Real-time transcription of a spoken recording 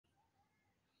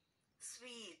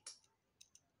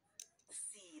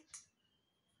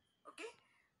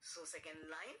So second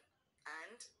line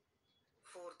and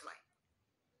fourth line.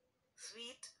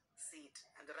 Sweet seat.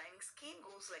 And the rhyming scheme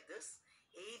goes like this.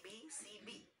 A, B, C,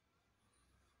 B.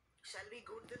 Shall we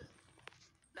go to the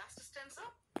last stanza?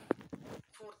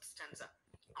 Fourth stanza.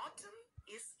 Autumn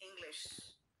is English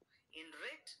in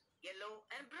red, yellow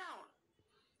and brown.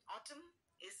 Autumn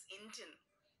is Indian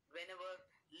whenever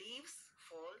leaves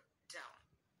fall down.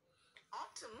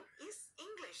 Autumn is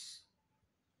English.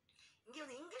 இங்க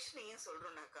வந்து இங்கிலீஷ்ல ஏன்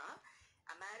சொல்றோம்னாக்கா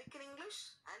American English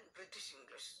and British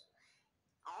English.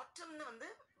 ஆட்டம்னு வந்து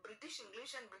British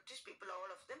English and British people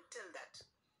all of them tell that.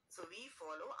 So we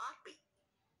follow RB,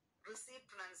 receive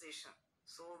pronunciation.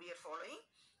 So we are following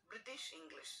British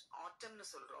English. ஆட்டம்னு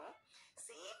சொல்றோம்.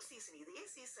 Same season, இதே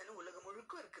season உலகம்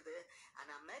முழுக்க இருக்குது.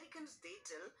 And Americans they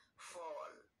tell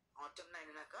fall. ஆட்டம்னா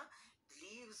என்னன்னாக்கா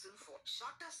leaves will fall.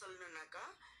 ஷார்ட்டா சொல்லணும்னாக்கா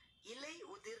இலை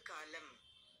உதிர் காலம்.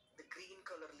 The green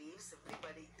color leaves,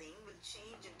 everybody thing will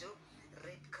change into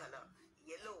red color,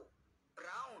 yellow,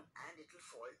 brown and it will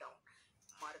fall down.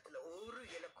 மரத்துல ஒரு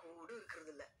இலை கூட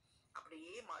இருக்கிறது இல்ல.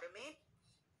 அப்படியே மரமே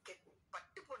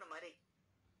பட்டு போன மாதிரி,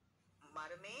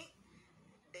 மரமே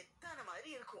டெத்தான மாதிரி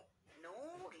இருக்கும். No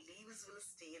leaves will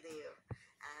stay there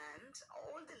and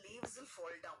all the leaves will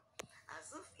fall down as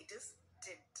if it is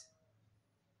dead.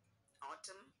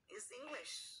 Autumn is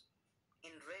English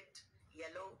in red,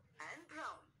 yellow and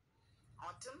brown.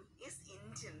 Autumn is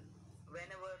Indian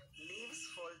whenever leaves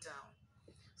fall down.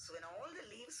 So when all the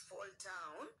leaves fall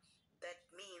down, that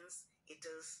means it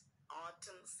is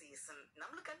autumn season.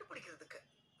 நம்மள கண்டுபிடிக்கிறதுக்கு.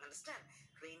 Understand?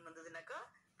 Rain வந்ததுனாக்கா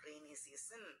rainy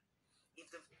season. If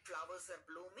the flowers are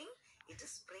blooming, it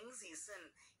is spring season.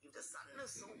 If the sun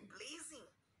is so blazing,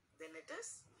 then it is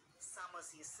summer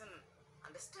season.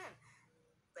 Understand?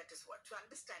 That is what you're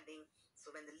understanding. So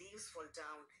when the leaves fall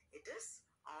down, it is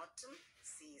autumn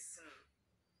season.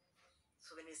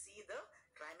 So when we see the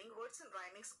rhyming words and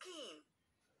rhyming scheme,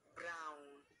 brown,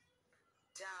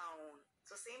 down.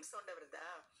 So same sound வருதா?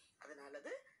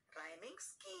 அதனாலது rhyming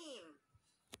scheme.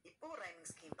 இப்போ rhyming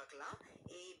scheme பார்க்கலாம்.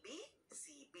 A, B,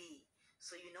 C, B.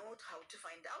 So you know how to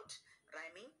find out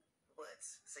rhyming words.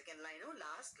 Second line,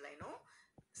 last line,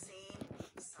 same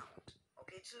sound.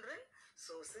 Okay, children?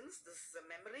 So since this is a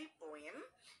memory poem,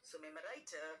 so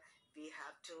memoriter, we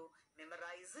have to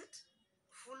memorize it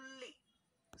fully.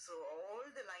 So all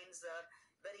the lines are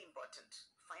very important.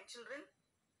 Fine, children?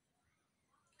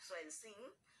 So I'll sing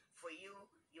for you.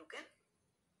 You can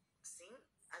sing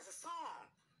as a song.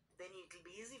 Then it will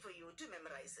be easy for you to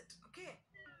memorize it. Okay?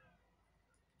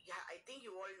 Yeah, I think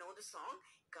you all know the song.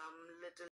 Come little